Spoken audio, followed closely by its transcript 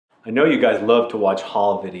I know you guys love to watch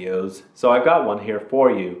haul videos, so I've got one here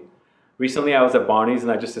for you. Recently I was at Barneys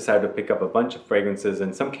and I just decided to pick up a bunch of fragrances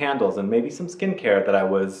and some candles and maybe some skincare that I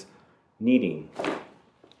was needing.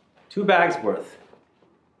 2 bags worth.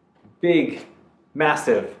 Big,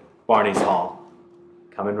 massive Barneys haul.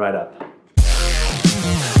 Coming right up.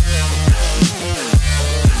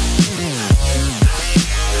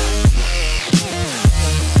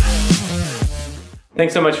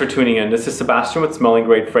 Thanks so much for tuning in. This is Sebastian with Smelling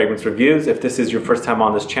Great Fragrance Reviews. If this is your first time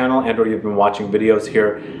on this channel and or you've been watching videos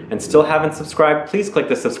here and still haven't subscribed, please click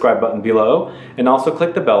the subscribe button below and also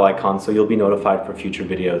click the bell icon so you'll be notified for future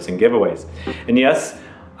videos and giveaways. And yes,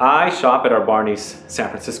 I shop at our Barneys San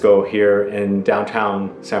Francisco here in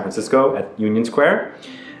downtown San Francisco at Union Square.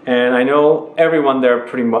 And I know everyone there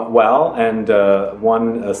pretty well, and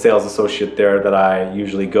one sales associate there that I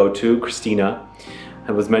usually go to, Christina,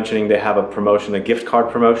 I was mentioning they have a promotion, a gift card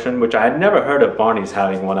promotion, which I had never heard of Barneys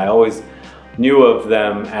having one. I always knew of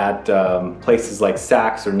them at places like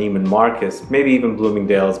Saks or Neiman Marcus, maybe even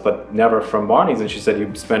Bloomingdale's, but never from Barneys. And she said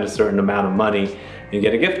you spend a certain amount of money and you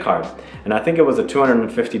get a gift card. And I think it was a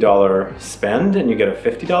 $250 spend and you get a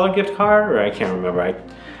 $50 gift card, or I can't remember. I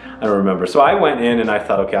don't remember. So I went in and I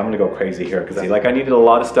thought, okay, I'm gonna go crazy here because I needed a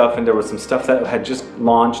lot of stuff, and there was some stuff that had just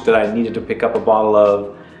launched that I needed to pick up a bottle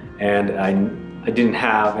of, and I didn't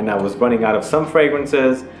have, and I was running out of some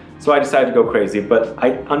fragrances, so I decided to go crazy. But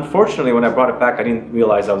unfortunately, when I brought it back, I didn't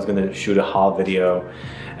realize I was going to shoot a haul video.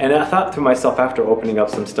 And I thought to myself, after opening up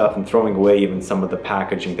some stuff and throwing away even some of the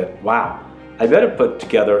packaging, that wow, I better put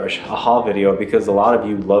together a haul video because a lot of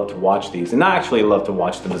you love to watch these, and I actually love to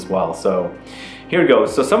watch them as well. So here we go.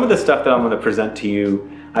 So some of the stuff that I'm going to present to you,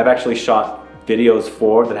 I've actually shot videos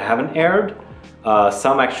for that haven't aired.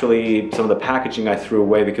 Some of the packaging I threw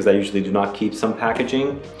away because I usually do not keep some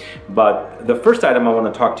packaging. But the first item I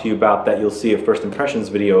want to talk to you about that you'll see a first impressions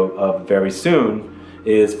video of very soon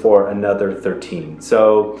is for Another 13.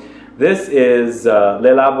 So this is Le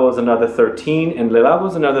Labo's Another 13, and Le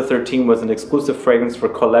Labo's Another 13 was an exclusive fragrance for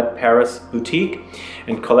Colette Paris Boutique,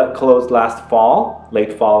 and Colette closed last fall,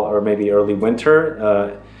 late fall or maybe early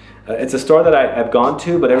winter. It's a store that I've gone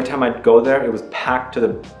to, but every time I'd go there, it was packed to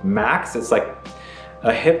the max. It's like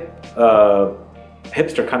a hipster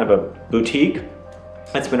kind of a boutique.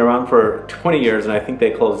 It's been around for 20 years, and I think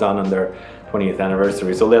they closed down on their 20th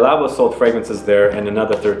anniversary. So Le Labo sold fragrances there, and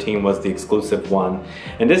Another 13 was the exclusive one.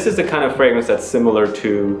 And this is the kind of fragrance that's similar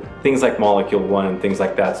to things like Molecule 1 and things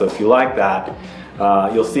like that. So if you like that,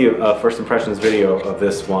 you'll see a first impressions video of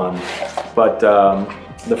this one. But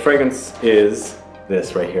the fragrance is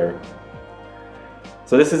this right here.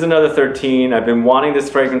 So this is Another 13. I've been wanting this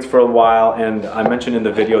fragrance for a while, and I mentioned in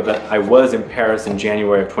the video that I was in Paris in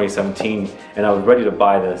January of 2017 and I was ready to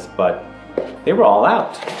buy this, but they were all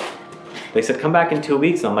out. They said come back in 2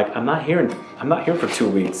 weeks, and I'm like, I'm not here for 2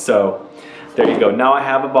 weeks. So there you go. Now I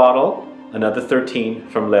have a bottle, Another 13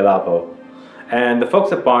 from Le Labo. And the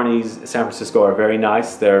folks at Barneys San Francisco are very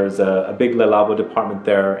nice. There's a big Le Labo department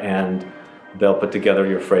there, and they'll put together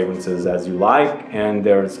your fragrances as you like, and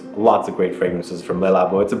there's lots of great fragrances from Le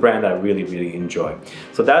Labo. It's a brand I really, really enjoy.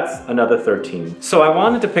 So that's Another 13. So I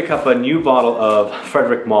wanted to pick up a new bottle of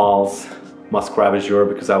Frederic Malle's Musc Ravageur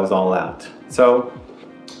because I was all out. So,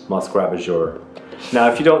 Musc Ravageur. Now,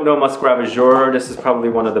 if you don't know Musc Ravageur, this is probably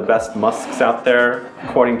one of the best musks out there,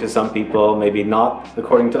 according to some people, maybe not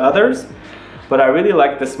according to others. But I really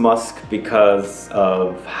like this musk because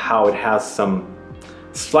of how it has some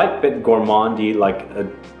slight bit gourmandy, like a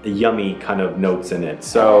yummy kind of notes in it.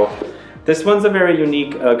 So this one's a very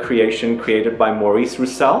unique creation created by Maurice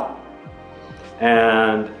Roussel,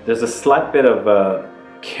 and there's a slight bit of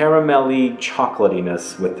caramelly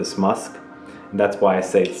chocolatiness with this musk, and that's why I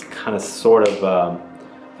say it's kind of sort of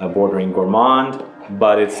bordering gourmand,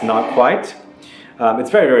 but it's not quite. It's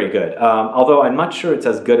very, very good, although I'm not sure it's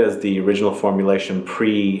as good as the original formulation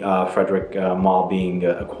pre Frederic Malle being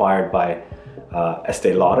acquired by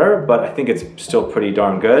Estee Lauder, but I think it's still pretty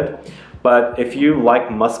darn good. But if you like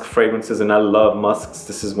musk fragrances, and I love musks,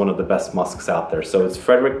 this is one of the best musks out there. So it's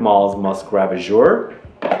Frederic Malle's Musc Ravageur.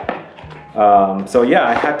 So yeah,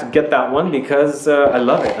 I had to get that one because I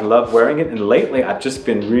love it. I love wearing it, and lately I've just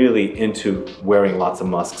been really into wearing lots of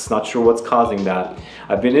musks. Not sure what's causing that.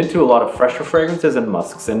 I've been into a lot of fresher fragrances and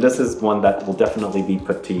musks, and this is one that will definitely be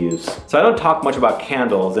put to use. So I don't talk much about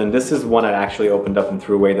candles, and this is one I actually opened up and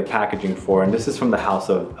threw away the packaging for, and this is from the house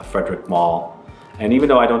of Frederic Malle. And even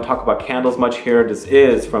though I don't talk about candles much here, this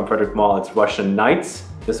is from Frederic Malle. It's Russian Nights,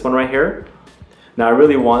 this one right here. Now I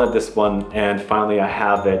really wanted this one, and finally I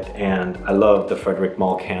have it, and I love the Frederic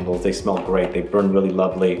Malle candles. They smell great, they burn really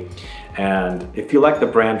lovely. And if you like the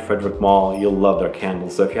brand Frederic Malle, you'll love their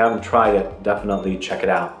candles. So if you haven't tried it, definitely check it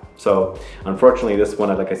out. So unfortunately this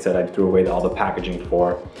one, like I said, I threw away all the packaging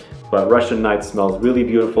for. But Russian Night smells really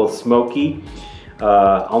beautiful, smoky,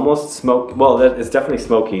 almost smoke. Well, it's definitely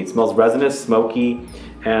smoky. It smells resinous, smoky,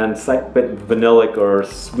 and it's like a bit vanillic or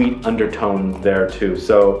sweet undertone there too.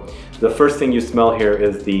 So the first thing you smell here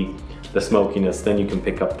is the smokiness, then you can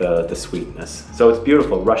pick up the sweetness. So it's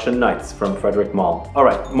beautiful. Russian Nights from Frederic Malle. All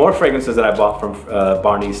right, more fragrances that I bought from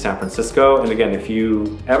Barneys San Francisco. And again, if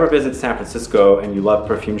you ever visit San Francisco and you love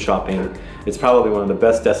perfume shopping, it's probably one of the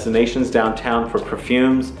best destinations downtown for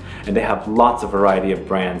perfumes. And they have lots of variety of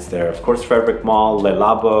brands there. Of course, Frederic Malle,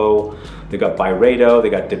 Labo, they got Byredo, they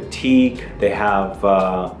got Diptyque, they have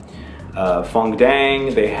Phuong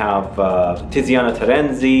Dang, they have Tiziana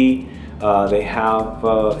Terenzi, they have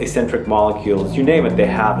Eccentric Molecules, you name it, they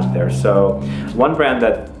have it there. So one brand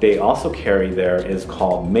that they also carry there is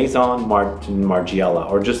called Maison Margiela,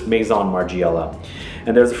 or just Maison Margiela.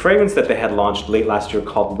 And there's a fragrance that they had launched late last year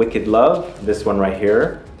called Wicked Love, this one right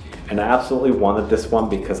here. And I absolutely wanted this one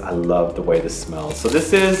because I love the way this smells. So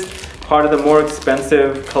this is part of the more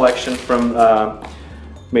expensive collection from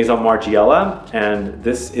Maison Margiela, and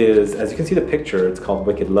this is, as you can see the picture, it's called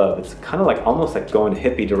Wicked Love. It's kind of like almost like going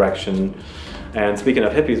hippie direction. And speaking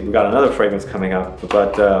of hippies, we got another fragrance coming up,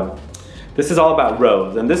 but this is all about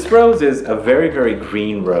rose. And this rose is a very, very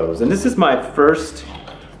green rose. And this is my first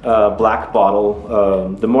black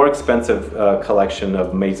bottle, the more expensive collection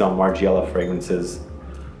of Maison Margiela fragrances.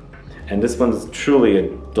 And this one's truly a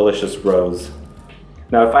delicious rose.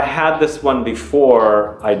 Now, if I had this one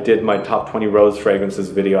before I did my top 20 rose fragrances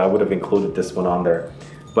video, I would have included this one on there.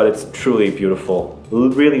 But it's truly beautiful.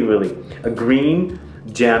 Really, really. A green,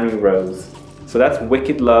 jammy rose. So that's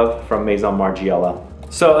Wicked Love from Maison Margiela.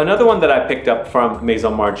 So another one that I picked up from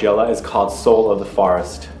Maison Margiela is called Soul of the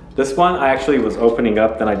Forest. This one I actually was opening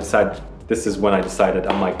up, then I decided, this is when I decided,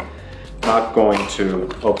 I'm like, not going to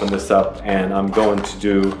open this up, and I'm going to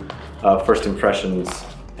do first impressions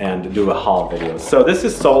and do a haul video. So this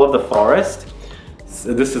is Soul of the Forest.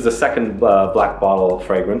 So this is the second black bottle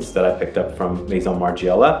fragrance that I picked up from Maison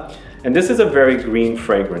Margiela. And this is a very green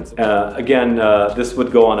fragrance. Again, this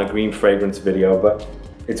would go on a green fragrance video, but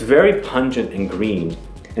it's very pungent and green.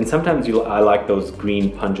 And sometimes I like those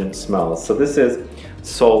green pungent smells. So this is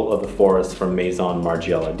Soul of the Forest from Maison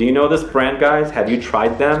Margiela. Do you know this brand, guys? Have you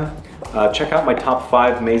tried them? Check out my top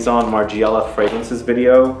 5 Maison Margiela fragrances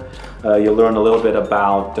video. You'll learn a little bit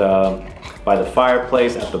about By the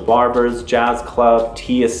Fireplace, At the Barber's, Jazz Club,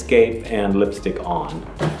 Tea Escape, and Lipstick On.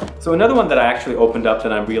 So another one that I actually opened up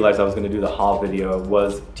and I realized I was going to do the haul video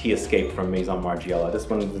was Tea Escape from Maison Margiela. This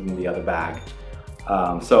one is in the other bag.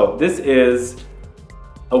 So this is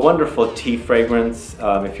a wonderful tea fragrance.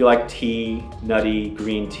 If you like tea, nutty,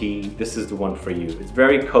 green tea, this is the one for you. It's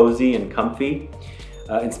very cozy and comfy.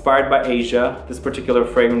 Inspired by Asia. This particular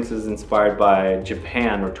fragrance is inspired by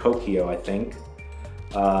Japan or Tokyo, I think.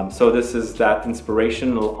 So this is that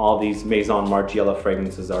inspiration. All these Maison Margiela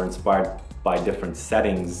fragrances are inspired by different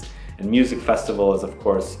settings. And music festival is, of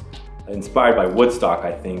course, inspired by Woodstock,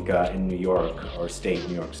 I think, in New York or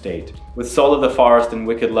New York State. With Soul of the Forest and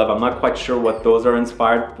Wicked Love, I'm not quite sure what those are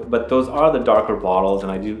inspired, but those are the darker bottles,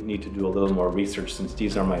 and I do need to do a little more research since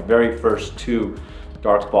these are my very first 2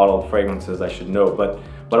 dark bottle fragrances, I should know.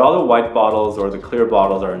 But all the white bottles or the clear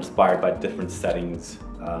bottles are inspired by different settings.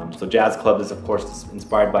 So Jazz Club is, of course,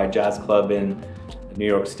 inspired by a jazz club in New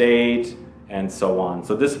York State, and so on.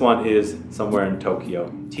 So this one is somewhere in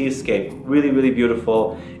Tokyo. Tea Escape, really, really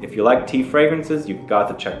beautiful. If you like tea fragrances, you've got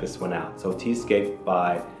to check this one out. So Tea Escape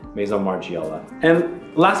by Maison Margiela. And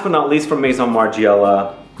last but not least from Maison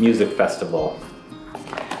Margiela, Music Festival.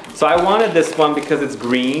 So I wanted this one because it's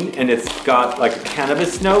green and it's got like a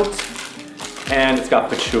cannabis note and it's got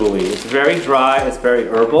patchouli. It's very dry, it's very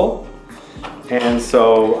herbal. And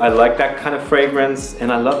so I like that kind of fragrance, and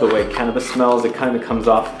I love the way cannabis smells. It kind of comes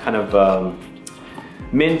off kind of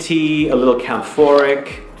minty, a little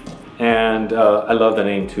camphoric, and I love the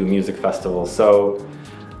name too, Music Festival. So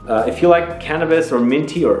if you like cannabis or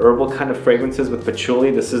minty or herbal kind of fragrances with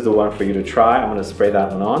patchouli, this is the one for you to try. I'm gonna spray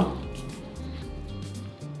that one on.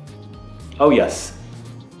 Oh yes,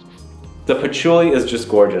 the patchouli is just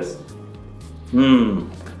gorgeous.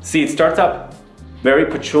 See, it starts out very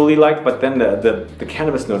patchouli-like, but then the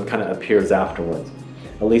cannabis note kind of appears afterwards.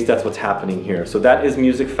 At least that's what's happening here. So that is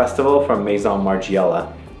Music Festival from Maison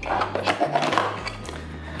Margiela.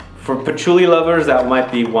 For patchouli lovers, that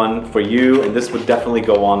might be one for you, and this would definitely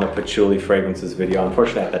go on the patchouli fragrances video.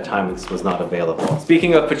 Unfortunately, at that time, this was not available.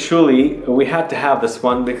 Speaking of patchouli, we had to have this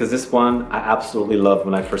one because this one I absolutely loved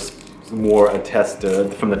when I first wore a test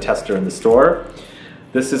from the tester in the store.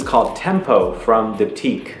 This is called Tempo from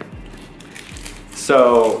Diptyque.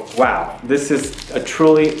 So, wow, this is a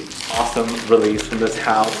truly awesome release from this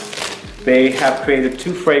house. They have created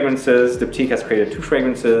two fragrances. Diptyque has created two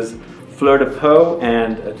fragrances, Fleur de Peau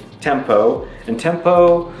and Tempo. And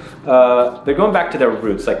Tempo, they're going back to their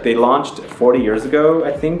roots. Like they launched 40 years ago,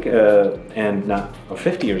 I think, and not, or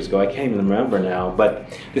 50 years ago, I can't even remember now.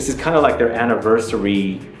 But this is kind of like their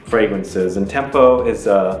anniversary fragrances. And Tempo is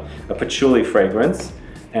a patchouli fragrance,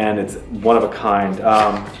 and it's one of a kind.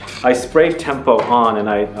 I sprayed Tempo on and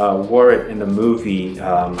I wore it in the movie,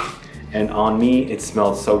 and on me it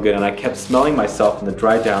smelled so good, and I kept smelling myself, and the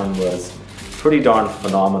dry down was pretty darn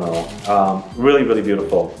phenomenal. Really, really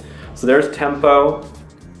beautiful. So there's Tempo,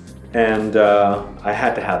 and I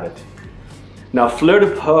had to have it. Now Fleur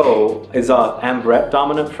de Peau is an ambrette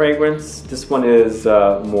dominant fragrance. This one is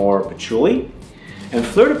more patchouli. And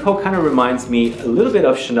Fleur de Peau kind of reminds me a little bit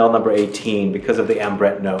of Chanel No. 18 because of the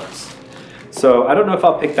ambrette notes. So I don't know if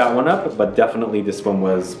I'll pick that one up, but definitely this one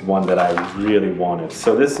was one that I really wanted.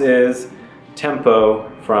 So this is Tempo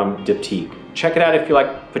from Diptyque. Check it out if you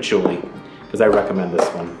like patchouli, because I recommend this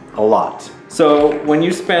one a lot. So when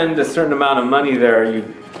you spend a certain amount of money there,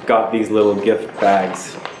 you got these little gift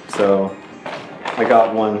bags. So I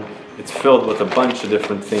got one. It's filled with a bunch of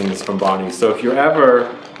different things from Barneys. So if you're ever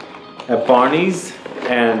at Barneys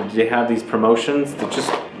and they have these promotions, they're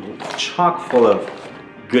just chock full of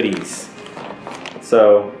goodies.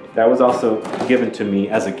 So that was also given to me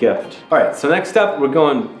as a gift. All right, so next up, we're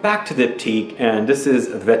going back to Diptyque, and this is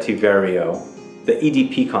Vetiverio, the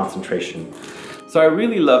EDP concentration. So I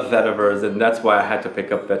really love vetivers, and that's why I had to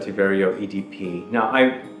pick up Vetiverio EDP. Now,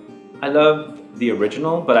 I love the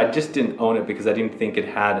original, but I just didn't own it because I didn't think it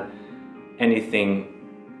had anything.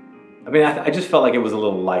 I mean, I just felt like it was a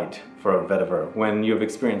little light for a vetiver. When you've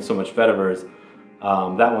experienced so much vetivers,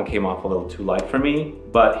 that one came off a little too light for me.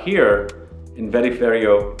 But here, in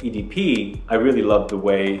Vetiverio EDP, I really love the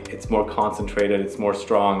way it's more concentrated, it's more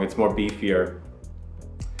strong, it's more beefier,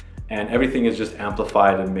 and everything is just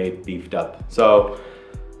amplified and made beefed up. So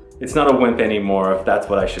it's not a wimp anymore, if that's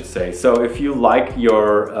what I should say. So if you like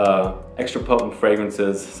your extra potent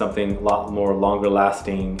fragrances, something a lot more longer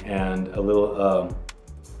lasting and a little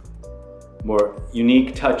more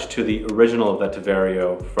unique touch to the original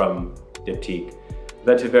Vetiverio from Diptyque,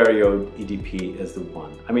 Vetiverio EDP is the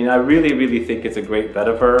one. I mean, I really, really think it's a great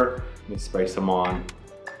vetiver. Let me spray some on.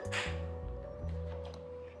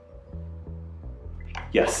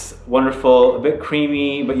 Yes, wonderful, a bit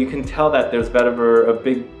creamy, but you can tell that there's vetiver, a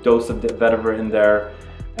big dose of vetiver in there,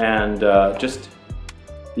 and just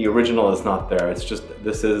the original is not there. It's just,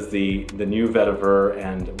 this is the new vetiver,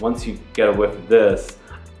 and once you get a whiff of this,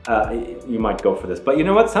 you might go for this. But you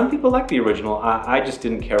know what? Some people like the original. I just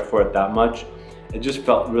didn't care for it that much. It just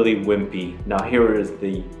felt really wimpy. Now here is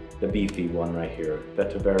the beefy one right here,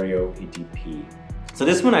 Vetiverio EDP. So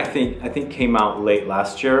this one I think came out late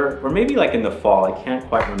last year, or maybe like in the fall. I can't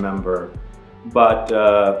quite remember. But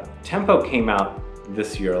Tempo came out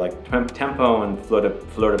this year. Like Tempo and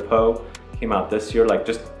Fleur de Peau came out this year, like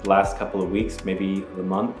just the last couple of weeks, maybe a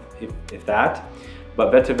month, if that.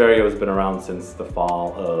 But Vetiverio has been around since the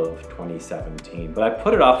fall of 2017. But I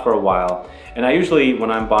put it off for a while, and I usually, when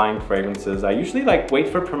I'm buying fragrances, I usually like wait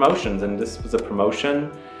for promotions, and this was a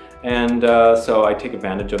promotion. And so I take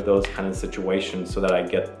advantage of those kind of situations so that I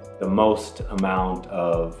get the most amount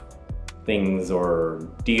of things or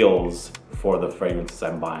deals for the fragrances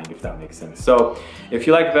I'm buying, if that makes sense. So if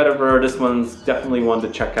you like vetiver, this one's definitely one to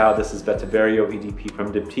check out. This is Vetiverio EDP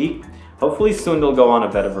from Diptyque. Hopefully soon they'll go on a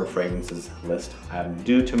vetiver fragrances list. I'm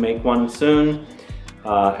due to make one soon,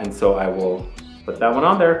 and so I will put that one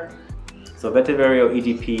on there. So Vetiverio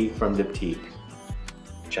EDP from Diptyque.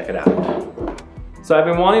 Check it out. So I've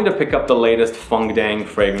been wanting to pick up the latest Phuong Dang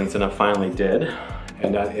fragrance, and I finally did,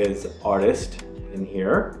 and that is Artist in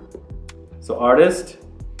here. So Artist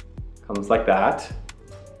comes like that.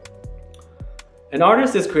 An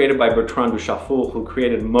Artist is created by Bertrand Duchaffoul, who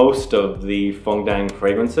created most of the Phuong Dang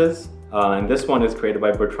fragrances. And this one is created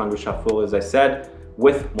by Bertrand Duchaffoul, as I said,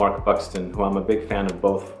 with Mark Buxton, who I'm a big fan of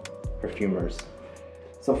both perfumers.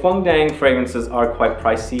 So Phuong Dang fragrances are quite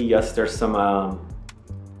pricey. Yes, there's some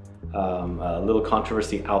little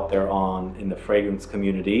controversy out there in the fragrance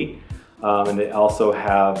community. And they also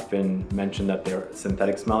have been mentioned that they're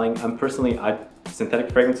synthetic smelling.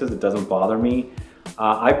 Synthetic fragrances, it doesn't bother me.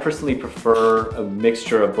 I personally prefer a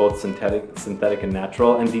mixture of both synthetic and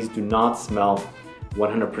natural, and these do not smell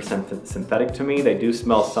 100% synthetic to me. They do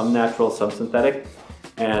smell some natural, some synthetic,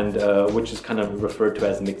 and which is kind of referred to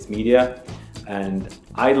as mixed media. And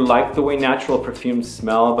I like the way natural perfumes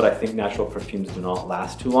smell, but I think natural perfumes do not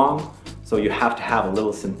last too long. So you have to have a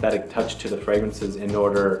little synthetic touch to the fragrances in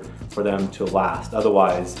order for them to last.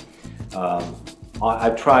 Otherwise,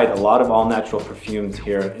 I've tried a lot of all-natural perfumes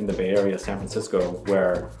here in the Bay Area, San Francisco,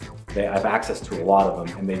 where I have access to a lot of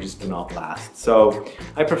them and they just do not last. So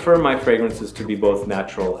I prefer my fragrances to be both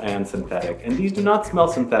natural and synthetic. And these do not smell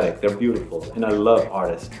synthetic, they're beautiful. And I love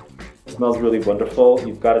Artist. It smells really wonderful.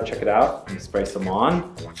 You've got to check it out and spray some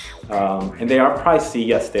on. And they are pricey,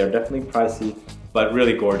 yes, they are definitely pricey, but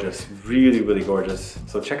really gorgeous, really, really gorgeous.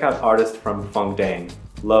 So check out Artist from Phuong Dang.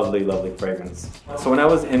 Lovely, lovely fragrance. So when I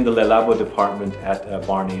was in the Labo department at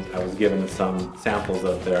Barneys, I was given some samples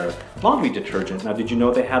of their laundry detergent. Now, did you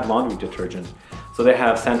know they had laundry detergent? So they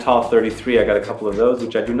have Santal 33. I got a couple of those,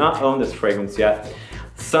 which I do not own this fragrance yet.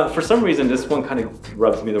 So for some reason, this one kind of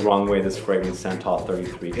rubs me the wrong way, this fragrance, Santal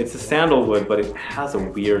 33. It's a sandalwood, but it has a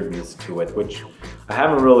weirdness to it, which I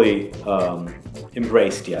haven't really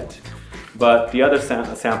embraced yet. But the other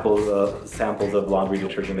samples of laundry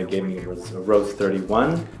detergent they gave me was Rose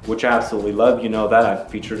 31, which I absolutely love. You know that, I've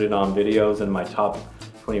featured it on videos in my top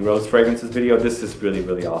 20 rose fragrances video. This is really,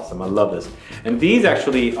 really awesome. I love this. And these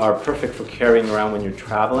actually are perfect for carrying around when you're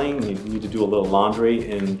traveling. You need to do a little laundry.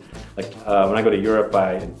 In like when I go to Europe,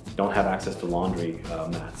 I don't have access to laundry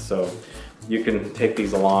mats. So you can take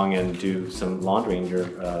these along and do some laundry in your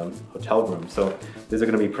hotel room. So these are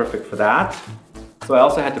going to be perfect for that. So I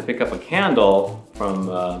also had to pick up a candle from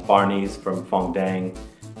Barneys from Phuong Dang,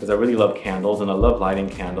 because I really love candles and I love lighting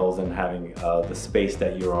candles and having the space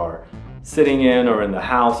that you are sitting in or in the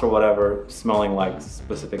house or whatever smelling like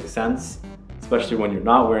specific scents, especially when you're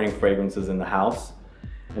not wearing fragrances in the house.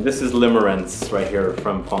 And this is Limerence right here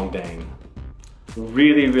from Phuong Dang.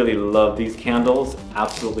 Really, really love these candles.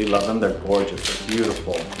 Absolutely love them. They're gorgeous. They're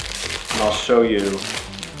beautiful. And I'll show you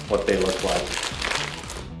what they look like.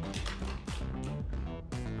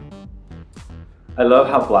 I love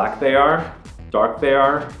how black they are, dark they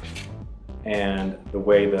are, and the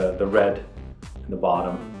way the red in the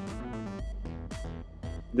bottom.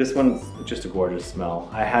 This one's just a gorgeous smell.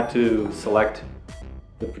 I had to select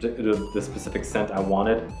the specific scent I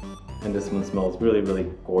wanted, and this one smells really,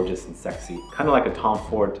 really gorgeous and sexy. Kind of like a Tom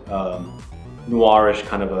Ford noirish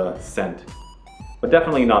kind of a scent. But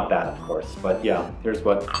definitely not that, of course. But yeah, here's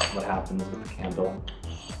what happens with the candle.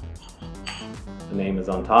 The name is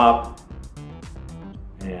on top.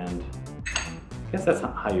 And I guess that's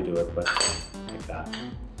not how you do it, but like that.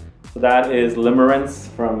 So that is Limerence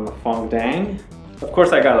from Phuong Dang. Of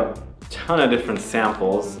course, I got a ton of different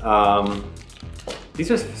samples.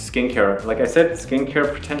 These are skincare. Like I said,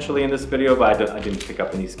 skincare potentially in this video, but I didn't pick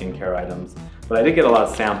up any skincare items. But I did get a lot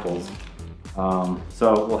of samples.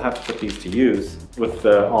 So we'll have to put these to use with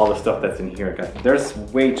all the stuff that's in here. There's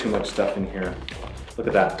way too much stuff in here. Look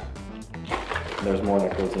at that. And there's more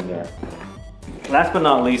that goes in there. Last but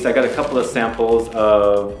not least, I got a couple of samples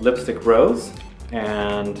of Lipstick Rose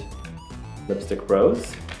and Lipstick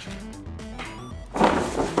Rose.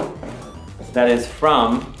 That is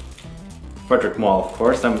from Frederic Malle, of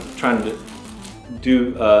course. I'm trying to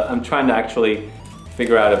actually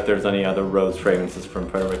figure out if there's any other rose fragrances from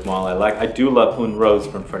Frederic Malle I do love Un Rose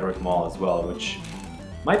from Frederic Malle as well, which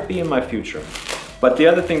might be in my future. But the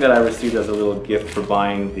other thing that I received as a little gift for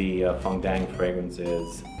buying the Phuong Dang fragrance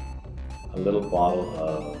is a little bottle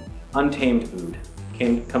of Untamed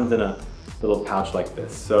Oud. Comes in a little pouch like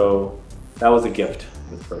this. So that was a gift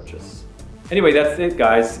with purchase. Anyway, that's it,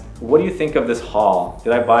 guys. What do you think of this haul?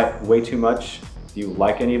 Did I buy way too much? Do you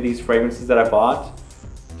like any of these fragrances that I bought?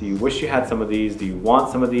 Do you wish you had some of these? Do you want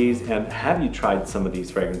some of these? And have you tried some of these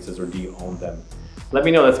fragrances, or do you own them? Let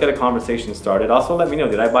me know. Let's get a conversation started. Also, let me know,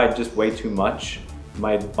 did I buy just way too much? Am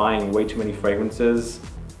I buying way too many fragrances?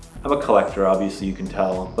 I'm a collector, obviously, you can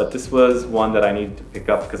tell, but this was one that I needed to pick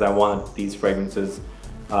up because I wanted these fragrances.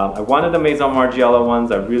 I wanted the Maison Margiela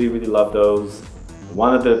ones. I really, really love those. I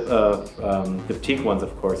wanted the Diptyque ones,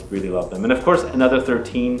 of course, really love them. And of course, another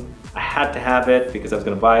 13. I had to have it because I was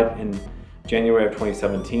going to buy it in January of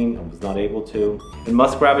 2017. I was not able to. And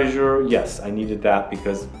Musk Ravageur, yes, I needed that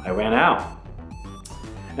because I ran out.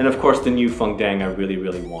 And of course, the new Phuong Dang I really,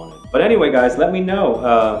 really wanted. But anyway, guys, let me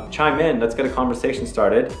know. Chime in. Let's get a conversation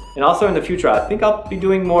started. And also in the future, I think I'll be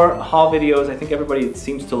doing more haul videos. I think everybody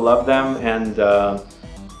seems to love them. And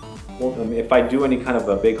if I do any kind of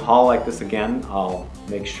a big haul like this again, I'll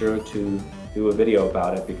make sure to do a video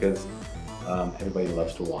about it because Everybody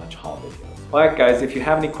loves to watch haul videos. Alright guys, if you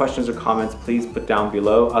have any questions or comments, please put down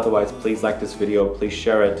below. Otherwise, please like this video, please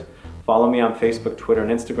share it. Follow me on Facebook, Twitter,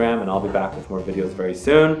 and Instagram, and I'll be back with more videos very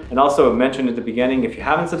soon. And also, I mentioned at the beginning, if you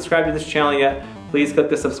haven't subscribed to this channel yet, please click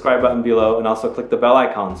the subscribe button below and also click the bell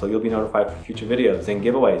icon so you'll be notified for future videos and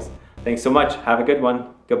giveaways. Thanks so much. Have a good one.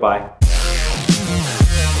 Goodbye.